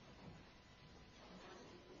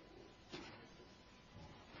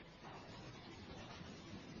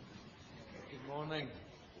morning.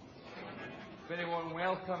 Very warm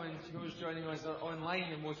welcome, and to those joining us online,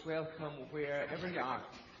 and most welcome wherever you are.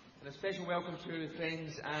 And a special welcome to the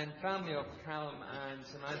friends and family of Callum and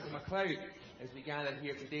Samantha MacLeod as we gather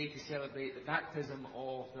here today to celebrate the baptism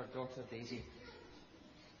of their daughter Daisy.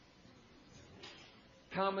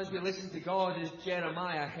 Come as we listen to God as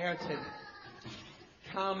Jeremiah heard him.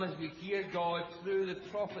 Come as we hear God through the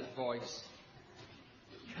prophet's voice.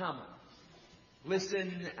 Come,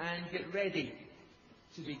 listen and get ready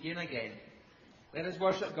to begin again. Let us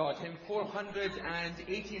worship God. Hymn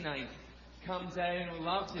 489, Come Down, O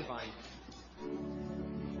Love Divine.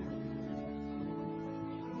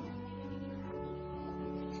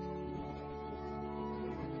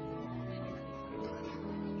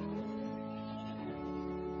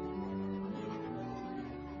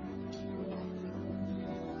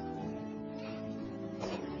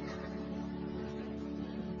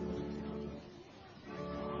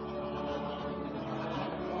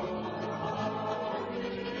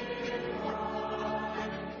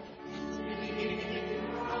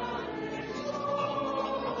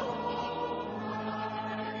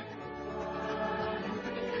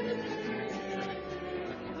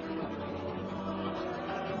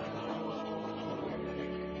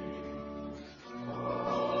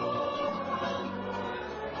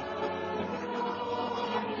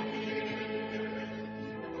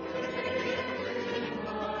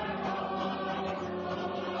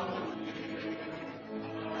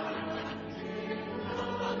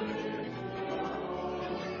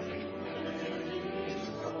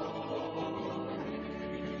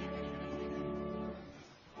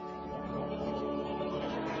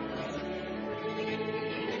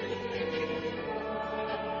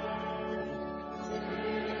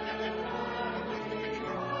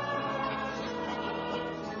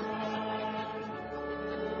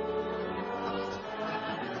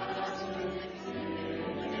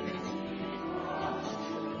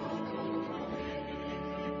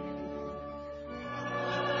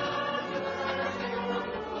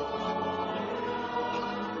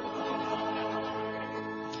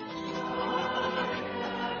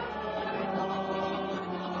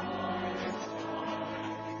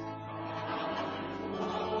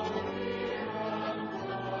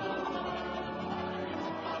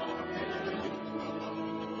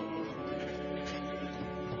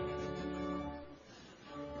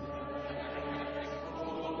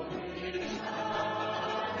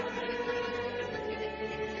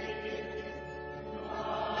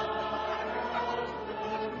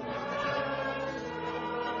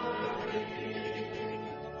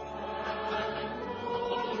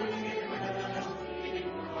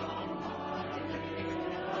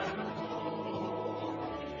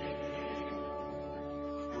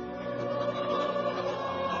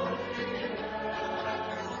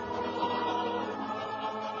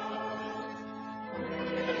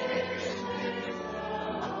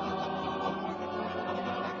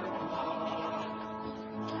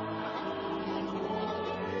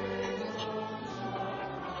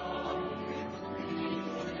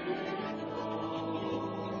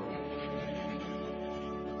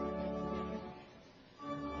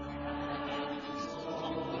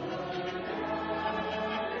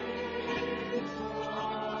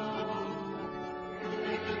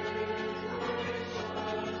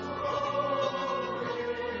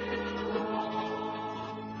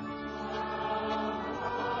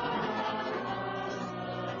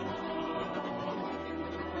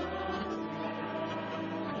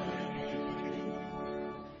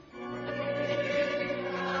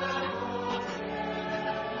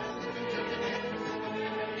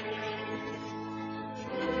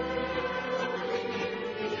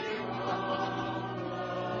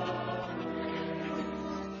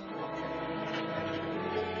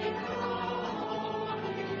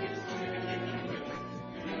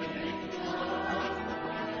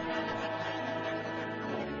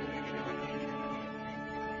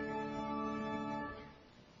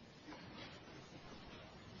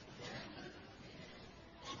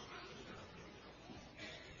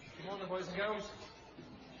 Boys and girls,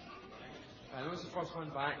 I know it's the first one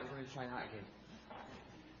back, we're going to try that again.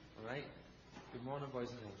 Alright? Good morning, boys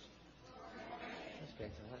and girls. That's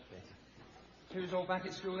better, that's better. Who's all back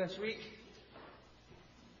at school this week?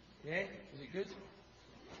 Yeah? Is it good?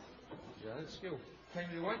 Yeah, at school.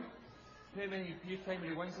 Primary 1? How many new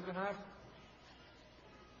primary 1s do we have?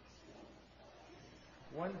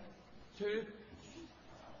 1? 2?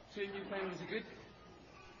 2 new primaries are good?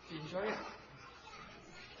 Do you enjoy it?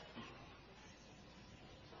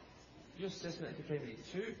 You're assessment into primary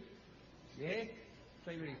 2. Yeah?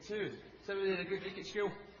 Primary 2. Somebody had a good week at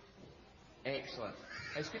school? Excellent.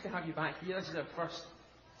 It's good to have you back here. This is our first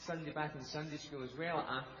Sunday back in Sunday school as well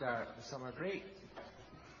after the summer break.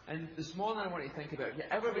 And this morning I want to think about, have you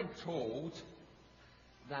ever been told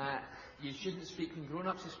that you shouldn't speak when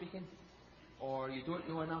grown-ups are speaking? Or you don't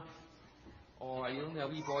know enough? Or you're only a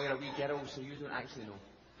wee boy or a wee girl, so you don't actually know?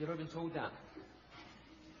 Have you ever been told that?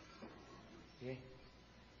 Yeah?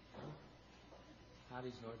 No?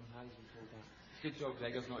 Harry's nodding. Harry's been told that. Good job,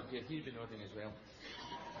 Gregor's not here. He'd be nodding as well.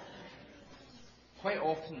 Quite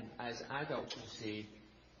often, as adults will say,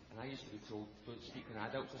 and I used to be told, don't speak when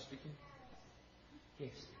adults are speaking.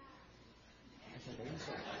 Yes. That's a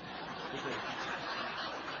dinosaur.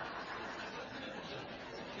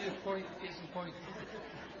 See the point, case in point.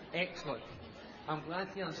 Excellent. I'm glad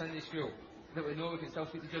here on Sunday school that we know we can still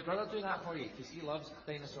speak. Did your brother do that for you? Because he loves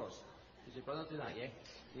dinosaurs. Did your brother do that? Yeah?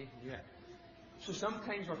 Yeah, he knew it. So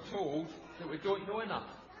sometimes we're told that we don't know enough.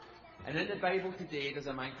 And in the Bible today, there's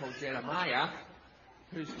a man called Jeremiah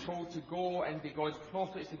who's told to go and be God's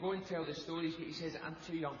prophet, to go and tell the stories, but he says, I'm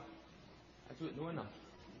too young. I don't know enough.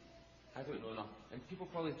 I don't know enough. And people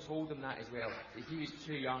probably told him that as well, that he was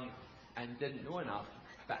too young and didn't know enough.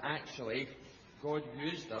 But actually, God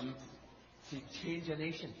used them to change a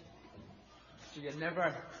nation. So you're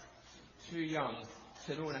never too young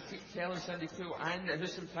to know. And I keep telling Sunday school and at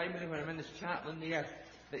Houston Primary when I'm in this chaplain there,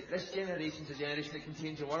 that this generation's a generation that can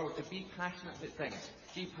change the world. To be passionate about things.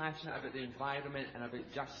 Be passionate about the environment and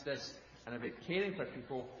about justice and about caring for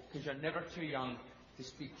people, because you're never too young to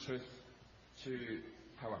speak truth to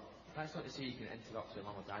power. That's not to say you can interrupt your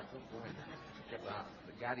mum or dad. Don't go and forget that.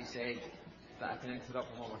 But Gary said that I can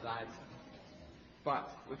interrupt my mum or dad. But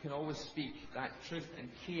we can always speak that truth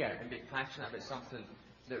and care and be passionate about something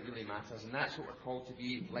that really matters. And that's what we're called to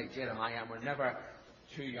be, like Jeremiah, and we're never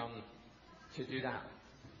too young to do that.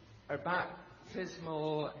 Our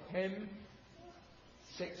baptismal hymn,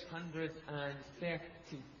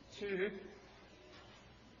 632,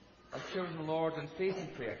 Our Children, Lord, and Faith in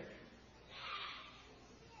Prayer.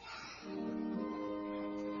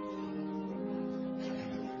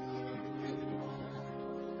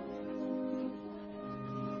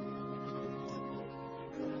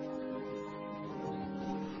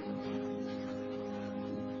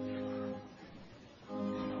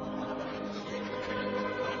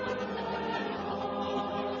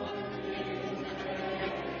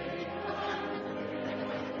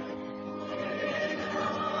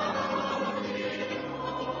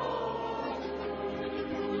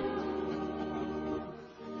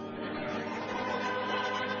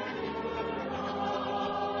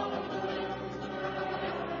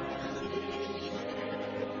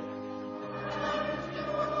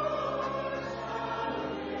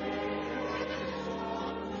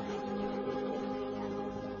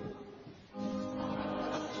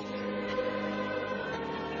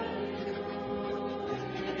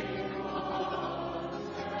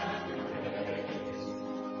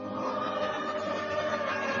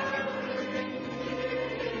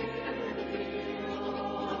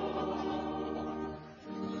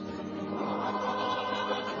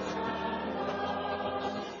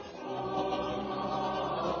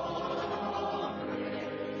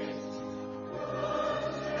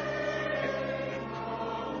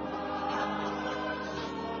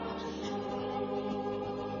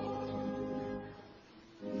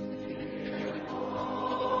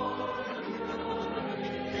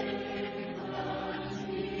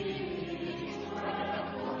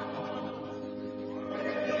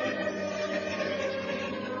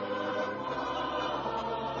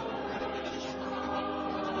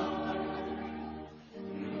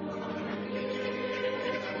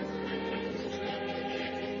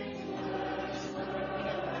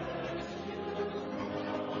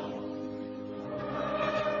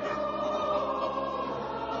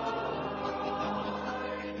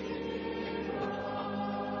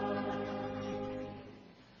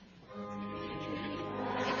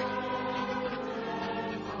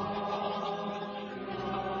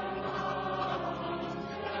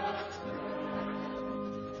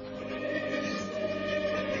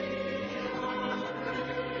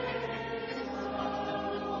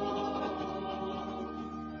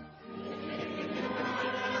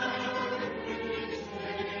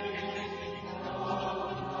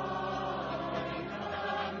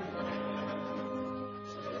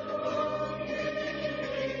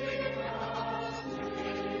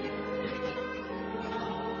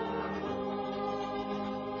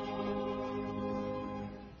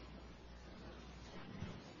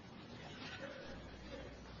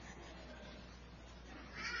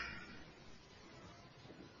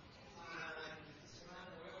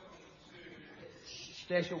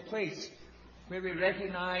 Special place. where we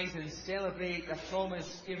recognise and celebrate the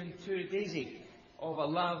promise given to Daisy of a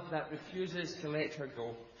love that refuses to let her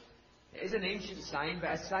go. It is an ancient sign,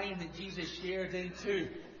 but a sign that Jesus shared in too,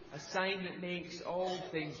 a sign that makes all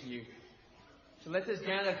things new. So let us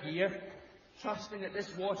gather here, trusting that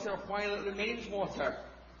this water, while it remains water,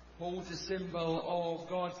 holds the symbol of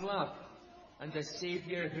God's love and a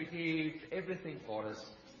Saviour who gave everything for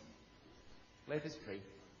us. Let us pray.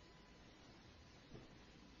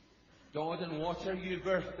 God in water, you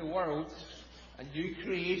birthed the world, a new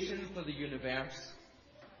creation for the universe.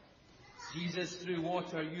 Jesus, through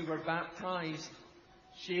water, you were baptized,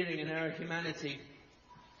 sharing in our humanity.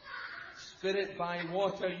 Spirit, by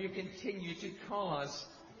water, you continue to call us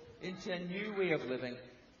into a new way of living.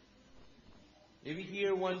 May we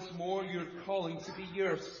hear once more your calling to be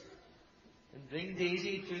yours, and bring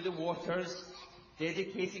Daisy through the waters,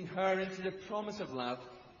 dedicating her into the promise of love.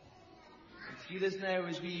 And hear us now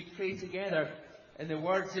as we pray together in the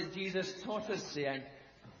words that Jesus taught us, saying,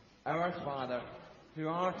 Our Father, who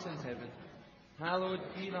art in heaven, hallowed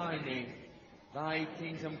be thy name. Thy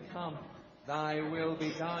kingdom come, thy will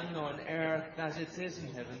be done on earth as it is in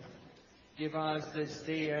heaven. Give us this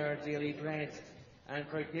day our daily bread, and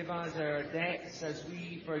forgive us our debts as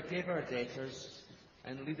we forgive our debtors.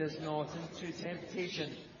 And lead us not into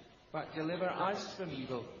temptation, but deliver us from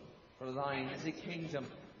evil. For thine is the kingdom,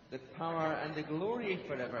 the power, and the glory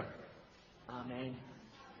forever. Amen.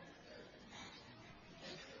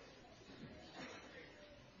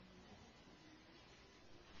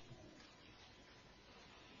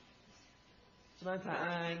 Samantha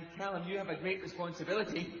and Callum, you have a great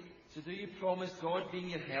responsibility. So do you promise, God being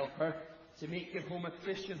your helper, to make your home a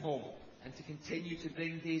Christian home and to continue to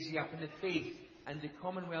bring Daisy up in the faith and the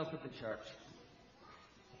commonwealth of the church?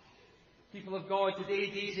 People of God, today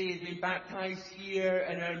Daisy has been baptized here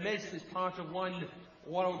in our midst as part of one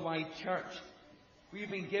worldwide church. We've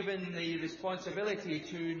been given the responsibility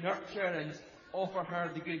to nurture and offer her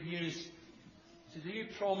the good news. So do you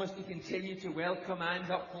promise to continue to welcome and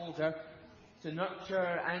uphold her, to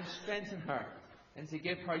nurture and strengthen her, and to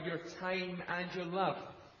give her your time and your love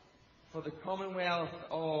for the commonwealth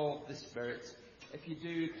of the Spirit? If you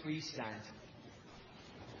do, please stand.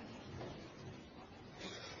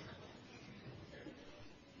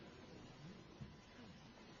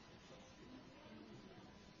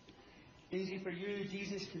 Daisy, for you,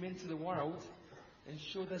 Jesus came into the world and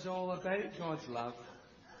showed us all about God's love.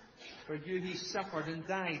 For you, he suffered and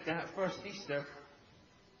died that first Easter.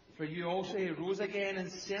 For you also, he rose again and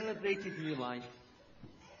celebrated new life.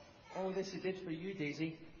 All this he did for you,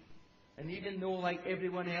 Daisy. And even though, like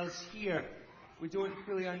everyone else here, we don't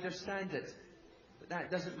fully understand it, but that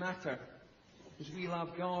doesn't matter, because we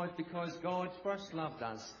love God because God first loved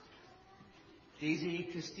us. Daisy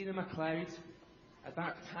Christina MacLeod, I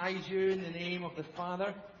baptize you in the name of the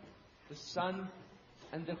Father, the Son,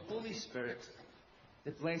 and the Holy Spirit.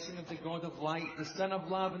 The blessing of the God of light, the Son of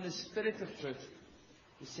love, and the Spirit of truth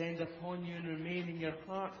descend upon you and remain in your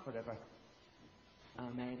heart forever.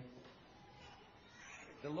 Amen.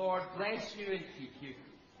 The Lord bless you and keep you.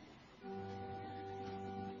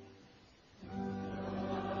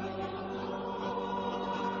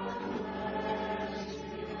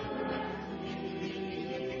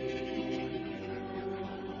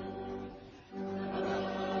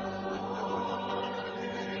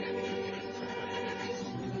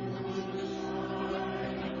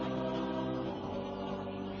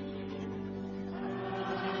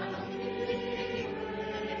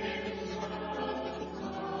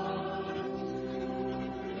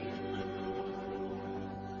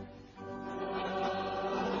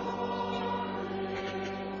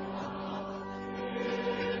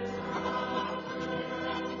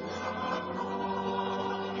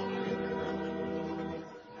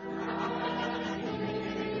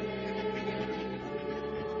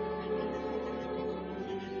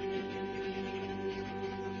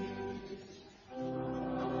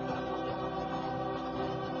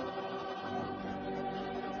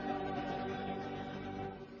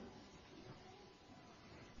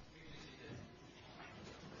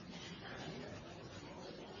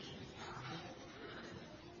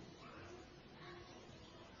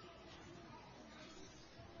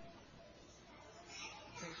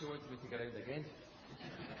 So want me to get out again?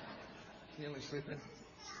 Nearly sleeping.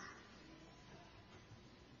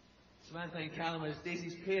 Samantha and Callum, as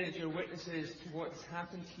Daisy's parents, you're witnesses to what's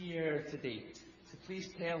happened here today. So please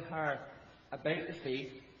tell her about the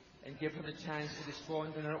faith and give her the chance to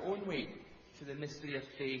respond in her own way to the mystery of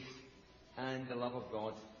faith and the love of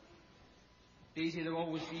God. Daisy, there will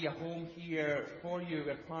always be a home here for you.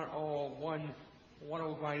 We're part of one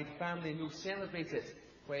worldwide family, and we'll celebrate it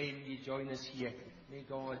when you join us here. May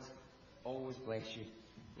God always bless you.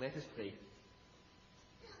 Let us pray.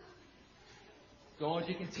 God,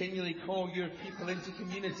 you continually call your people into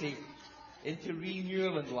community, into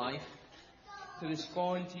renewal in life, to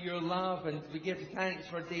respond to your love, and we give thanks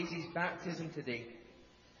for Daisy's baptism today.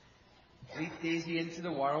 Lead Daisy into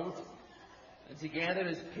the world, and together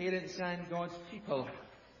as parents and God's people,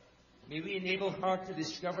 may we enable her to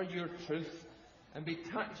discover your truth and be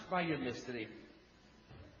touched by your mystery.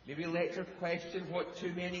 May we let her question what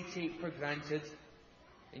too many take for granted,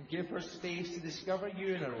 and give her space to discover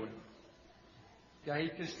you in her own.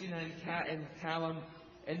 Guide Christina and Callum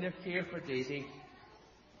in their care for Daisy,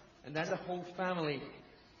 and as a whole family,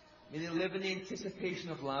 may they live in the anticipation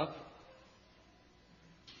of love,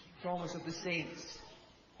 promise of the saints,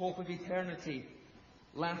 hope of eternity,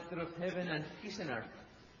 laughter of heaven and peace on earth.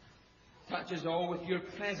 Touch us all with your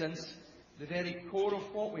presence, the very core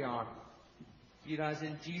of what we are. Hear us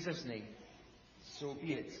in Jesus' name. So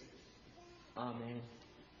be it. Amen.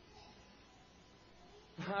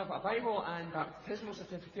 We have a Bible and baptismal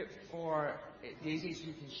certificate for Daisy, so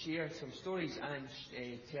you can share some stories and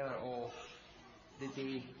tell her of the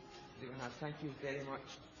day that we have. Thank you very much.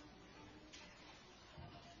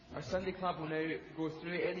 Our Sunday Club will now go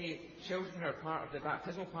through. Any children who are part of the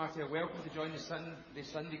baptismal party are welcome to join the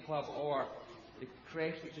Sunday Club or the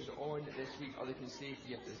creche which is on this week, or they can stay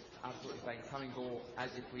here. It's absolutely fine. Come and go as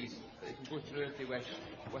you please. But they can go through if they wish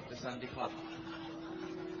with the Sunday Club.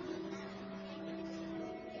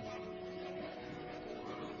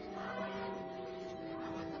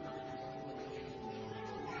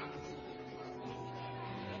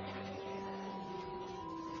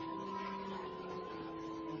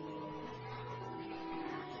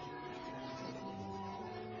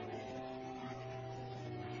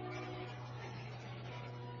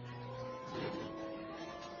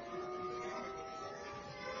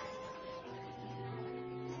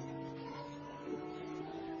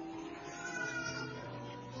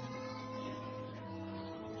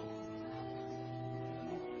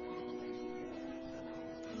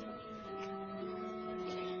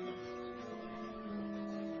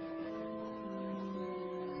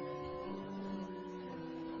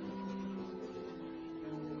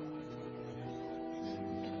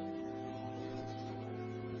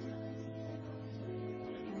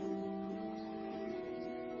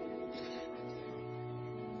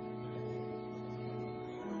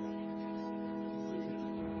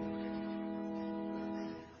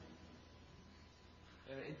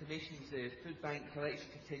 Information: the food bank collection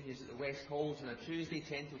continues at the West Halls on a Tuesday,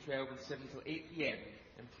 10 till 12 and 7 till 8 p.m.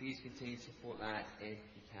 And please continue to support that if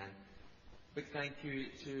you can. Big thank you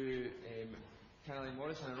to Caroline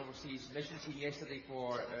Morris and our overseas mission team yesterday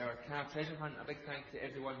for our calf treasure hunt. A big thank you to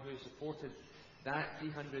everyone who supported that.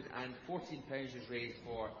 £314 was raised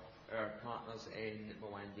for our partners in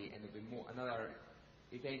Mwandi, and there'll be another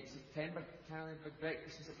event in September. Caroline, big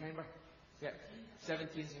breakfast in September. Yep,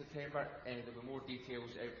 17th of September, there'll be more details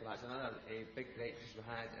out for that. It's another big breakfast we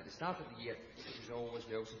had at the start of the year, which is always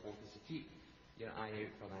well supported, so keep your eye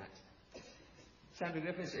out for that. Sandra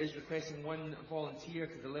Griffiths is requesting one volunteer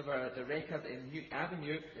to deliver the record in Newt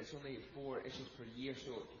Avenue. It's only 4 issues per year,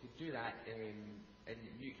 so if you could do that in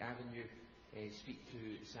Newt Avenue, speak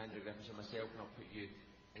to Sandra Griffiths or myself, and I'll put you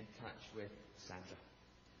in touch with Sandra.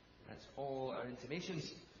 That's all our intimations.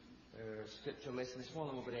 Our scripture lesson this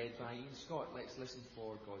morning will be read by Ian Scott. Let's listen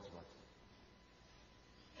for God's word.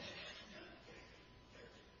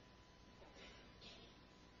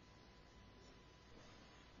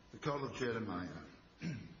 The call of Jeremiah.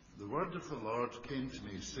 The word of the Lord came to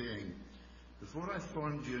me, saying, Before I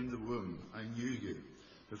formed you in the womb, I knew you.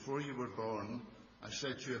 Before you were born, I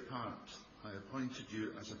set you apart. I appointed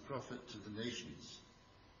you as a prophet to the nations.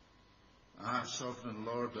 Ah, sovereign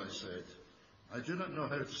Lord, I said, I do not know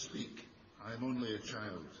how to speak. I am only a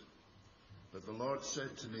child. But the Lord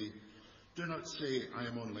said to me, Do not say, I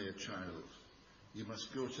am only a child. You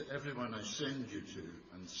must go to everyone I send you to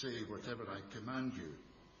and say whatever I command you.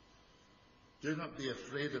 Do not be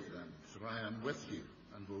afraid of them, for I am with you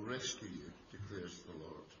and will rescue you, declares the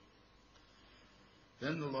Lord.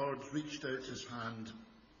 Then the Lord reached out his hand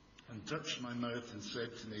and touched my mouth and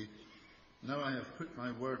said to me, Now I have put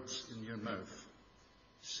my words in your mouth.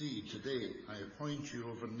 See, today I appoint you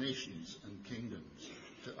over nations and kingdoms,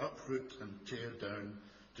 to uproot and tear down,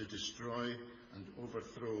 to destroy and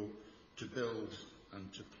overthrow, to build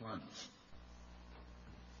and to plant.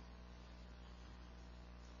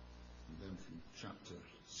 And then from chapter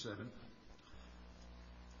 7.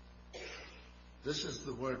 This is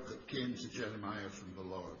the word that came to Jeremiah from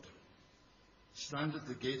the Lord. Stand at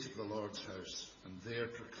the gate of the Lord's house, and there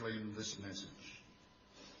proclaim this message.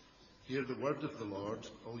 Hear the word of the Lord,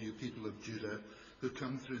 all you people of Judah, who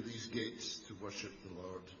come through these gates to worship the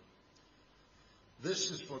Lord.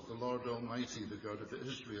 This is what the Lord Almighty, the God of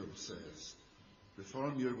Israel, says.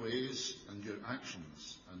 Reform your ways and your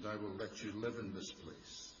actions, and I will let you live in this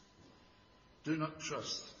place. Do not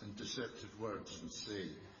trust in deceptive words and say,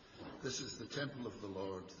 this is the temple of the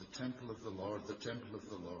Lord, the temple of the Lord, the temple of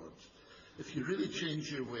the Lord. If you really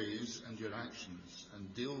change your ways and your actions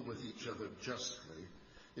and deal with each other justly,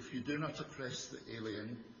 if you do not oppress the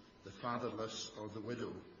alien, the fatherless, or the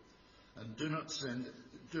widow, and do not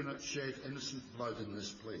shed innocent blood in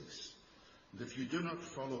this place, and if you do not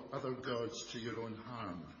follow other gods to your own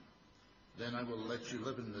harm, then I will let you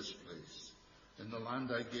live in this place, in the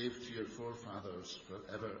land I gave to your forefathers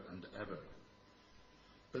forever and ever.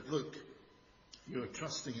 But look, you are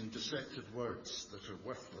trusting in deceptive words that are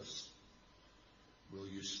worthless. Will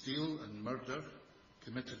you steal and murder,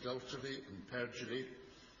 commit adultery and perjury,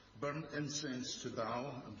 burn incense to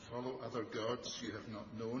Baal and follow other gods you have not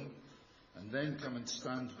known, and then come and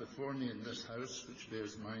stand before me in this house which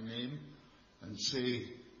bears my name, and say,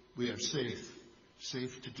 we are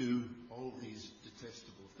safe to do all these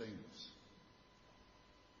detestable things?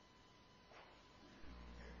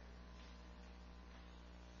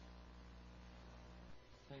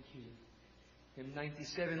 Thank you. Hymn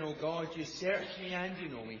 97, O God, you search me and you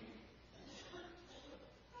know me.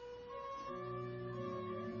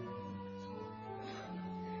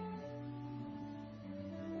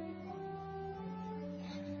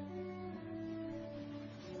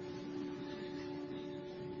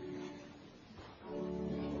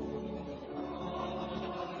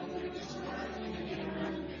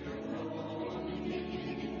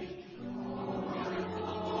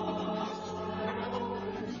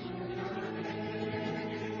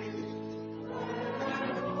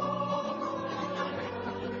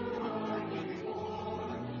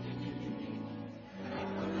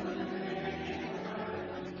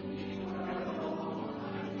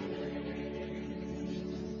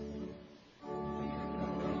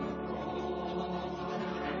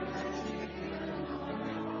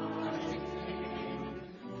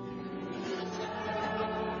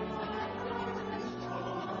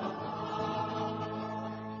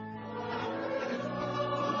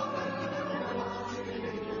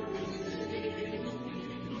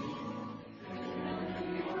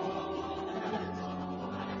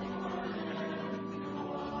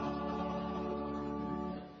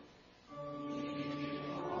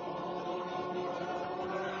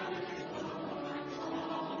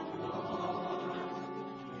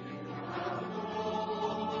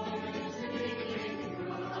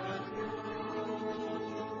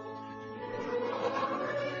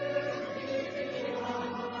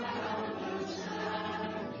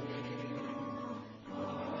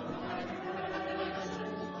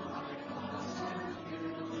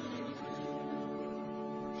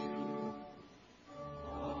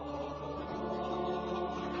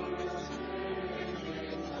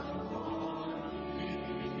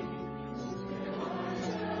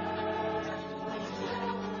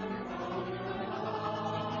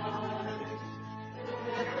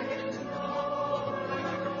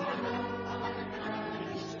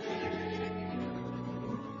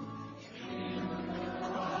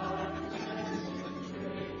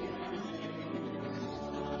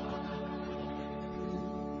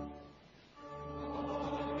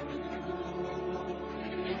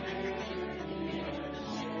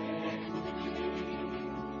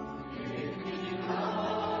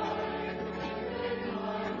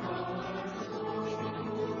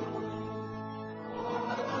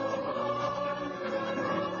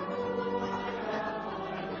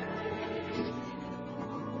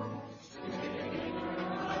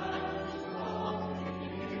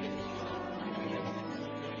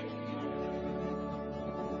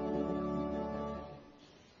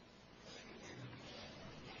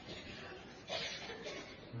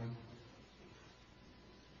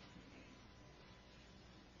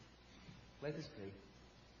 Let us pray.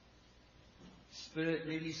 Spirit,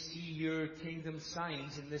 may we see your kingdom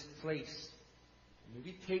signs in this place. May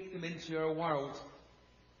we take them into our world.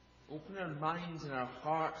 Open our minds and our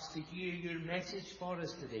hearts to hear your message for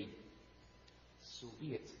us today. So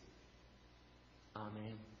be it.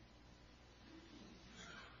 Amen.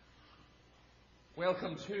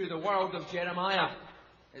 Welcome to the world of Jeremiah.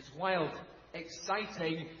 It's wild,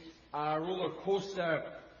 exciting, a roller coaster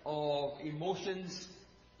of emotions,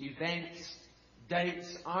 events,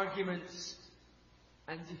 doubts, arguments,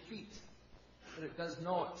 and defeat. But it does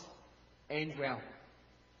not end well.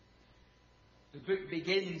 The book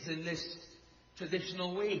begins in this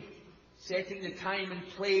traditional way, setting the time and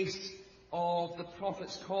place of the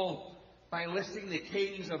prophet's call. by listing the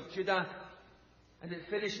kings of Judah, and it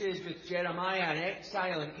finishes with Jeremiah in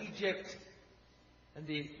exile in Egypt, and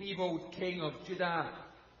the enfeebled king of Judah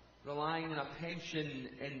relying on a pension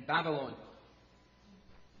in Babylon.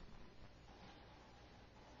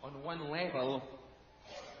 On one level,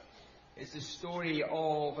 it's the story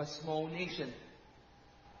of a small nation,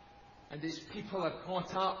 and its people are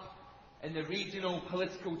caught up in the regional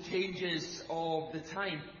political changes of the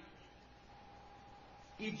time.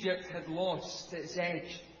 Egypt had lost its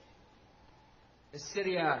edge.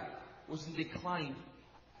 Assyria was in decline.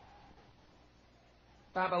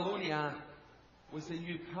 Babylonia was the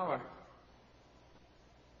new power.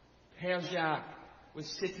 Persia was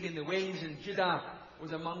sitting in the wings, and Judah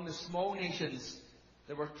was among the small nations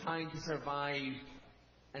that were trying to survive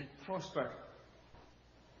and prosper,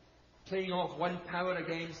 playing off one power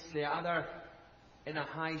against the other in a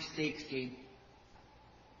high-stakes game.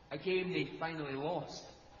 A game they finally lost.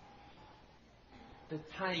 The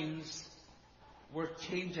times were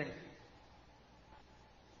changing.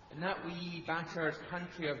 And that wee battered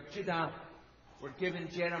country of Judah were given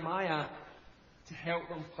Jeremiah to help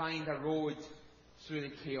them find a road through the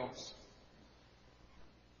chaos.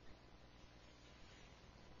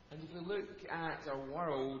 And if we look at our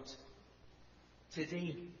world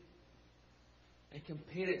today and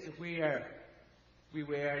compare it to where we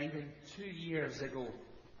were even 2 years ago,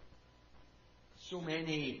 so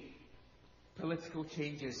many political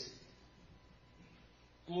changes.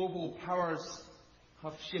 Global powers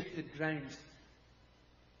have shifted ground.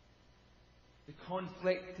 The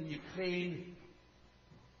conflict in Ukraine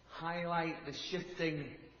highlight the shifting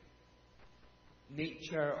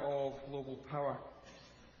nature of global power.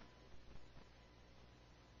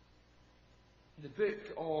 The book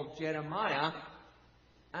of Jeremiah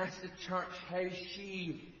asks the church how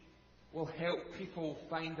she will help people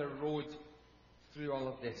find their road through all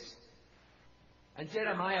of this. And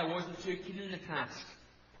Jeremiah wasn't too keen on the task.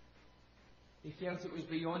 He felt it was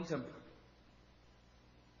beyond him.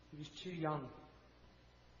 He was too young.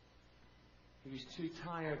 He was too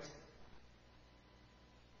tired.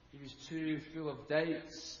 He was too full of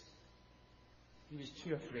doubts. He was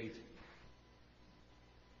too afraid.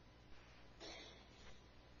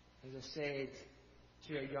 As I said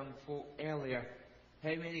to a young folk earlier, how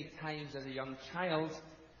many times as a young child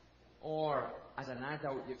or as an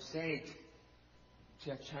adult you've said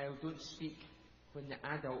to a child, don't speak when the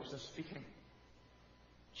adults are speaking.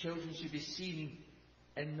 Children should be seen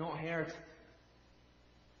and not heard.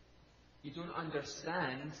 You don't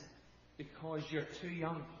understand because you're too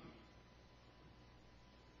young.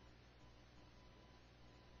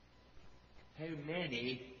 How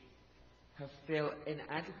many have felt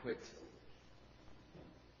inadequate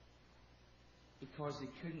because they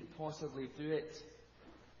couldn't possibly do it,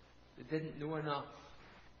 they didn't know enough,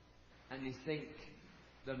 and they think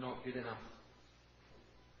they're not good enough.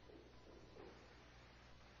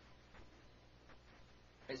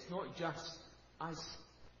 It's not just us.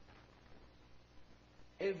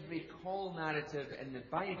 Every call narrative in the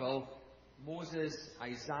Bible, Moses,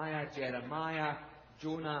 Isaiah, Jeremiah,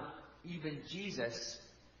 Jonah, even Jesus,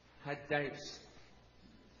 had doubts.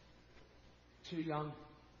 Too young,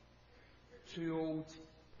 too old,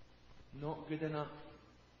 not good enough.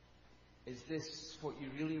 Is this what you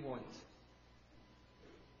really want?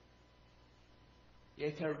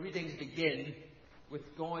 Yet our readings begin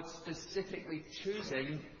with God specifically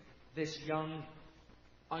choosing this young,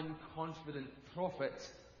 unconfident prophet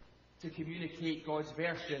to communicate God's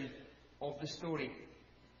version of the story.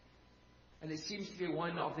 And it seems to be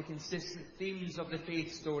one of the consistent themes of the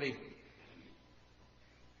faith story,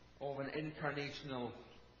 of an incarnational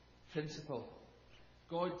principle.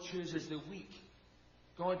 God chooses the weak.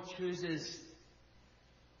 God chooses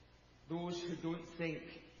those who don't think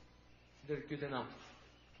they're good enough.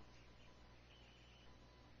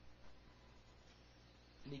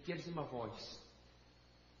 And He gives them a voice.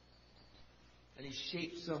 And He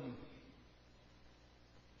shapes them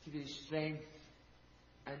to be strength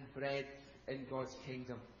and breadth in God's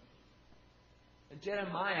kingdom. And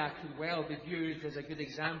Jeremiah could well be viewed as a good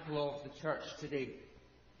example of the church today.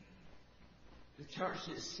 The church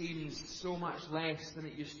that seems so much less than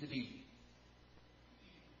it used to be.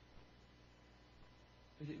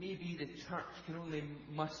 But it may be the church can only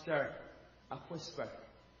muster a whisper.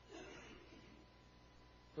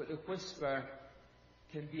 But the whisper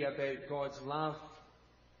can be about God's love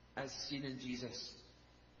as seen in Jesus.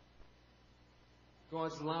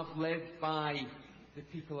 God's love lived by the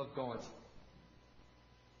people of God.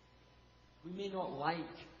 We may not like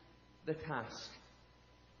the task.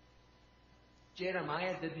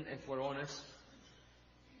 Jeremiah didn't, if we're honest,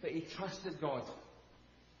 but he trusted God.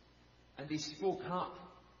 And he spoke up,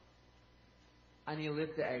 and he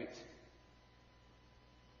lived it out.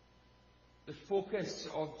 The focus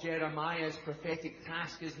of Jeremiah's prophetic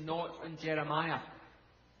task is not on Jeremiah,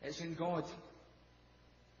 it's on God.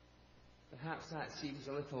 Perhaps that seems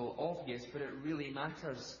a little obvious, but it really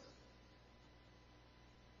matters.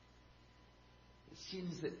 It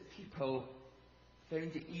seems that people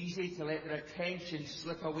found it easy to let their attention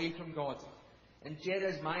slip away from God. And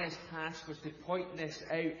Jeremiah's task was to point this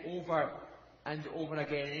out over and over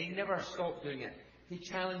again. And he never stopped doing it. He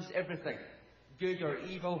challenged everything, good or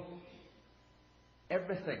evil,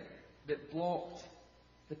 everything that blocked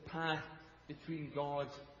the path between God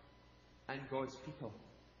and God's people.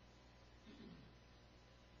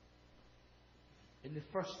 In the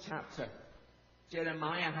first chapter,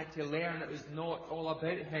 Jeremiah had to learn it was not all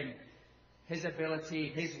about him, his ability,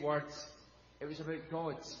 his words. It was about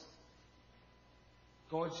God's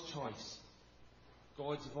choice,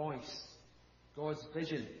 God's voice, God's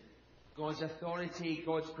vision, God's authority,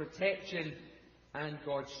 God's protection, and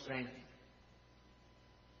God's strength.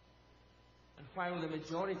 And while the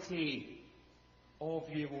majority of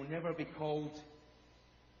you will never be called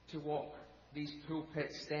to walk these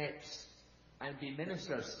pulpit steps and be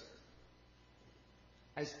ministers,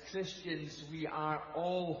 as Christians we are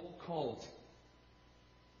all called.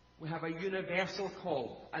 We have a universal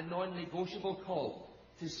call, a non-negotiable call,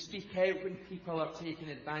 to speak out when people are taking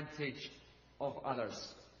advantage of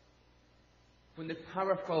others. When the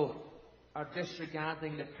powerful are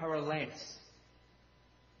disregarding the powerless.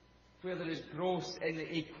 Where there is gross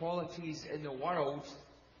inequalities in the world,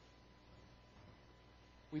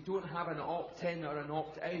 we don't have an opt-in or an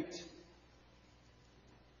opt-out.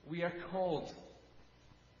 We are called.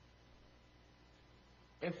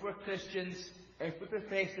 If we're Christians, if we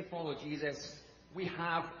profess to follow Jesus, we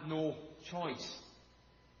have no choice.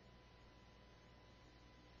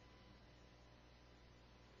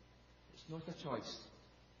 It's not a choice.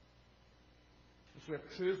 If we're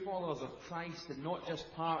true followers of Christ and not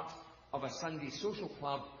just part of a Sunday social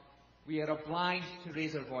club, we are obliged to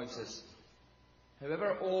raise our voices.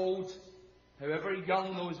 However old, however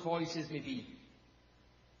young those voices may be.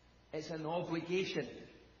 It's an obligation.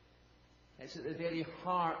 It's at the very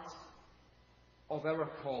heart of our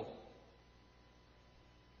call.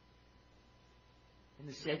 In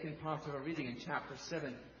the second part of our reading in chapter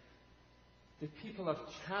 7, the people are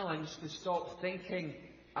challenged to stop thinking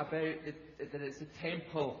about that it's the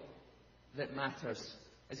temple that matters,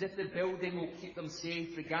 as if the building will keep them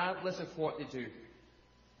safe regardless of what they do.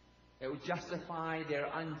 It will justify their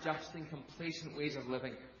unjust and complacent ways of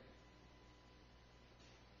living.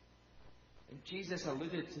 And Jesus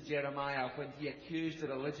alluded to Jeremiah when he accused the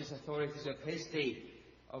religious authorities of his day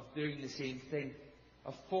of doing the same thing,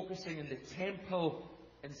 of focusing on the temple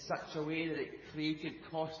in such a way that it created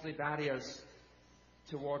costly barriers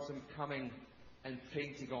towards them coming and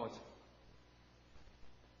praying to God.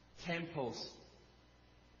 Temples,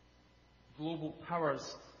 global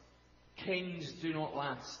powers, kings do not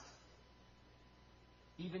last.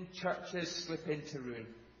 Even churches slip into ruin.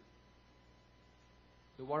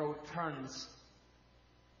 The world turns.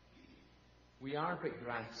 We are but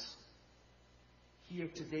grass. Here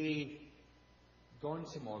today, gone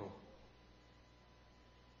tomorrow.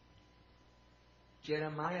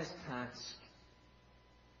 Jeremiah's task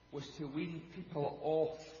was to wean people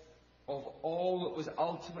off of all that was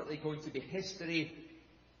ultimately going to be history,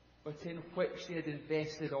 but in which they had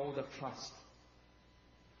invested all their trust,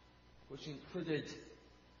 which included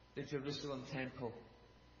the Jerusalem temple.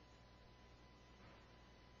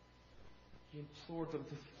 He implored them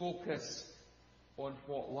to focus on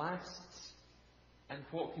what lasts and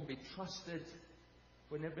what can be trusted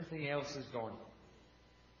when everything else is gone.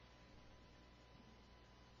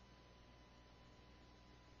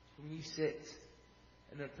 When we sit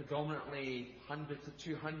in our predominantly 100 to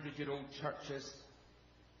 200-year-old churches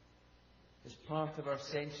as part of our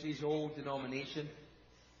centuries-old denomination,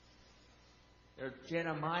 our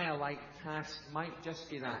Jeremiah-like task might just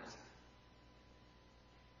be that.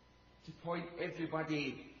 To point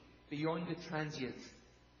everybody beyond the transient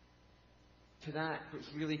to that which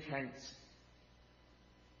really counts,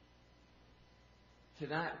 to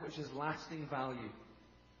that which has lasting value.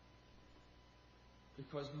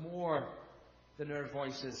 Because more than our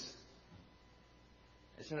voices,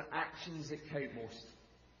 it's our actions that count most.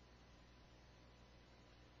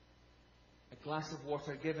 A glass of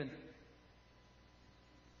water given,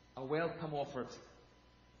 a welcome offered,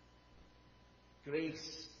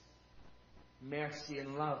 grace, mercy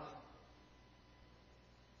and love.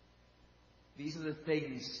 These are the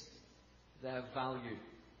things that have value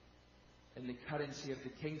in the currency of the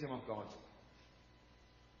kingdom of God.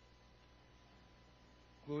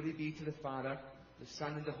 Glory be to the Father, the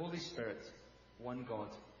Son, and the Holy Spirit, one God,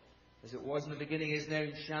 as it was in the beginning, is now,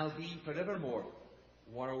 and shall be forevermore,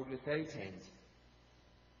 world without end.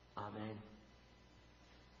 Amen.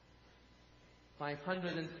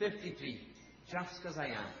 553, Just As I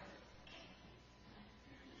Am.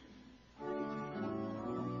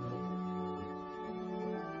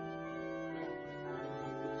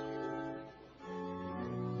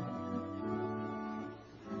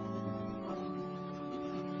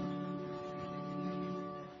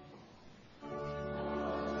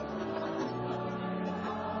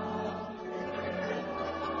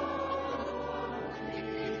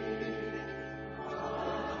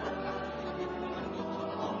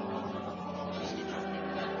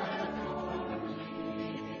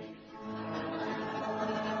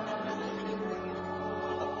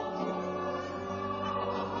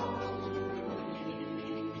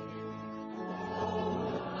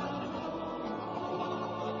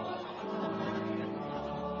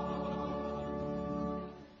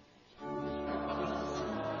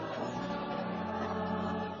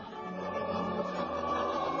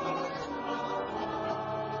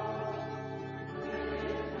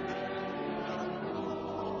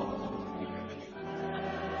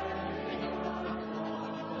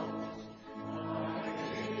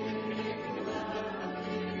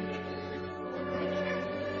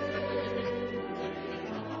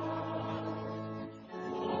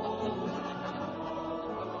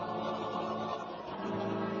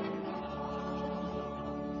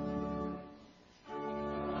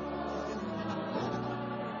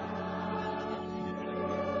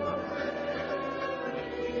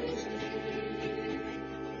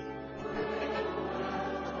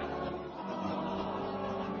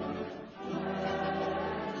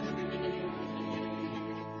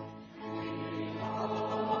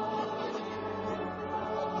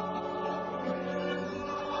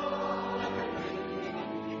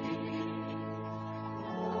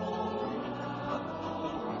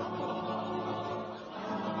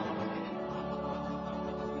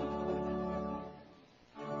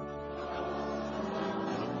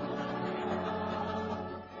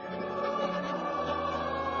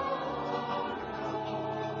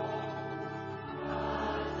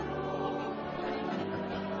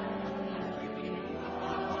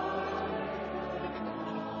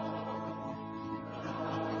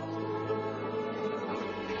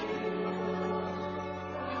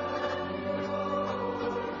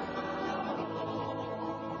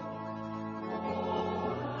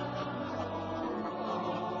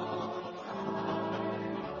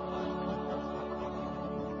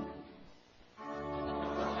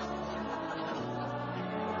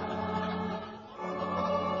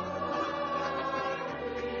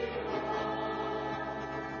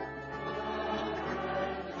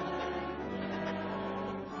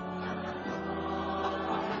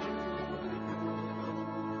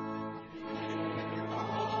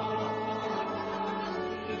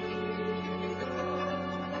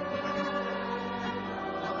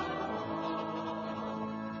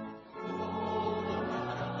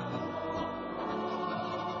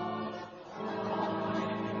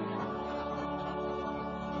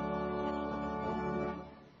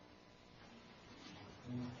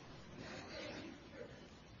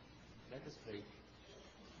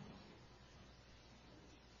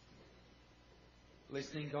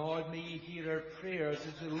 Listening God, may you hear our prayers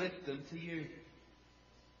as we lift them to you.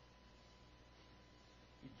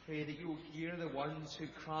 We pray that you will hear the ones who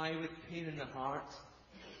cry with pain in the heart.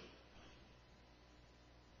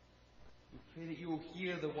 We pray that you will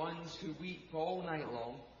hear the ones who weep all night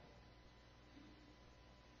long.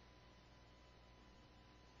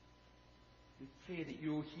 We pray that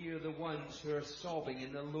you will hear the ones who are sobbing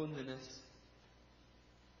in their loneliness.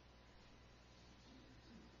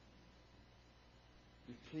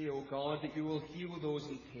 We pray, O God, that you will heal those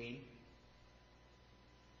in pain.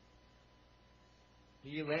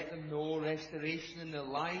 May you let them know restoration in their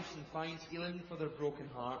lives and find healing for their broken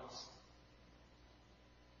hearts.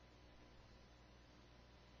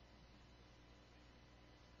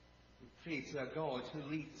 We pray to a God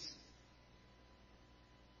who leads.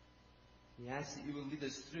 We ask that you will lead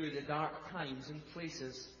us through the dark times and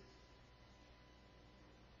places.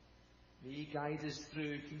 May you guide us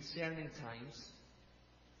through concerning times.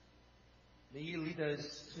 May you lead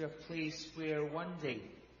us to a place where one day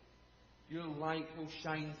your light will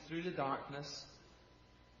shine through the darkness,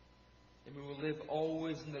 and we will live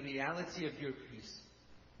always in the reality of your peace.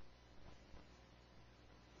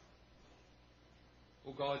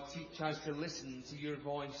 O God, teach us to listen to your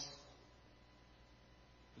voice,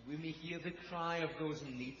 that we may hear the cry of those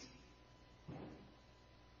in need.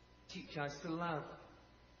 Teach us to love,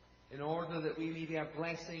 in order that we may be a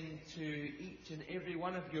blessing to each and every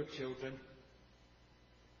one of your children.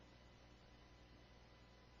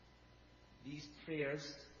 These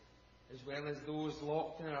prayers, as well as those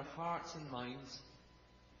locked in our hearts and minds,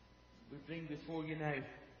 we bring before you now.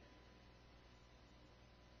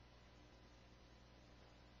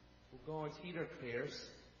 O God, hear our prayers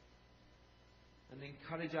and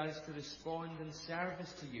encourage us to respond in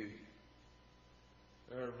service to you,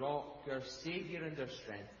 our rock, our Saviour and our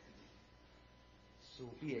strength. So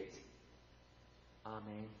be it.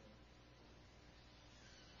 Amen.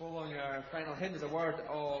 Following our final hymn is a word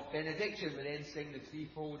of benediction. We then sing the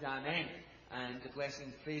threefold Amen, and the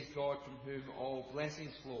blessing, praise God, from whom all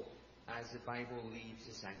blessings flow, as the Bible leaves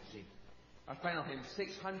the sanctuary. Our final hymn,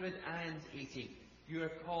 680. You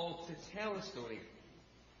are called to tell a story.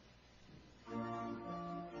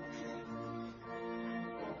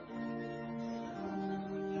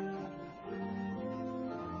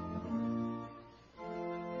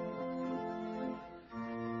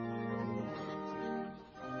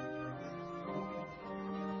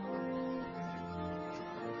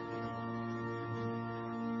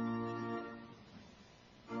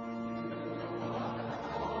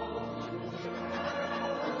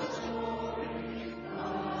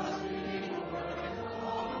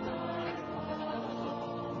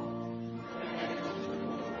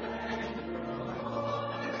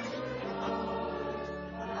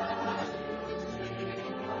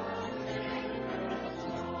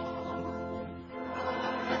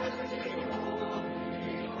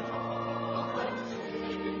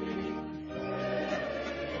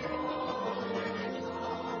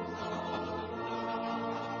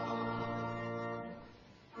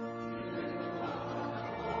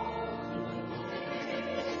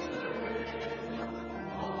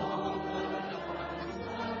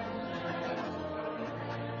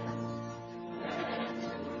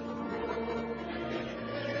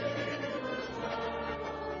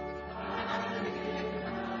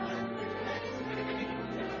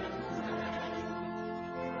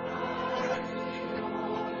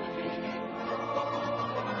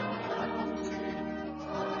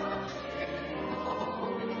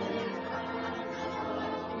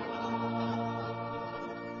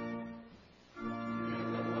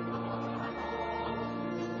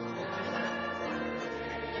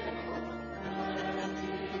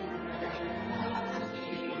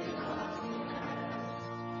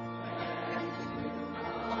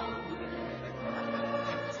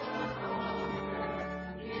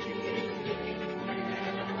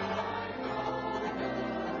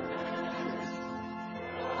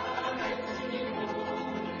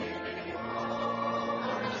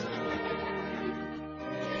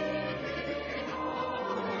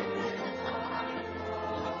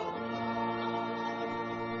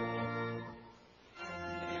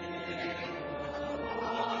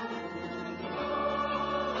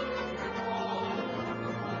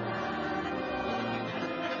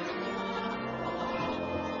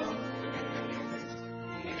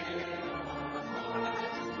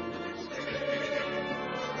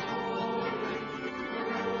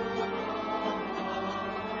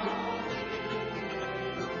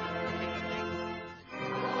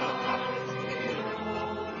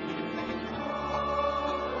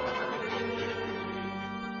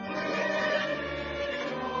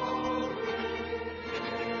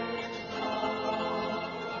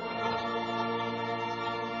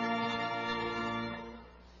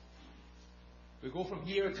 We go from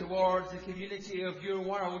here towards the community of your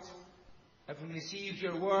world. Having received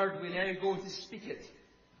your word, we now go to speak it,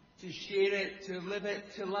 to share it, to live it,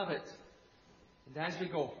 to love it. And as we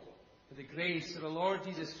go, for the grace of the Lord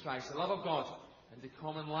Jesus Christ, the love of God, and the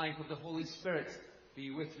common life of the Holy Spirit be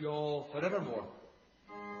with you all forevermore.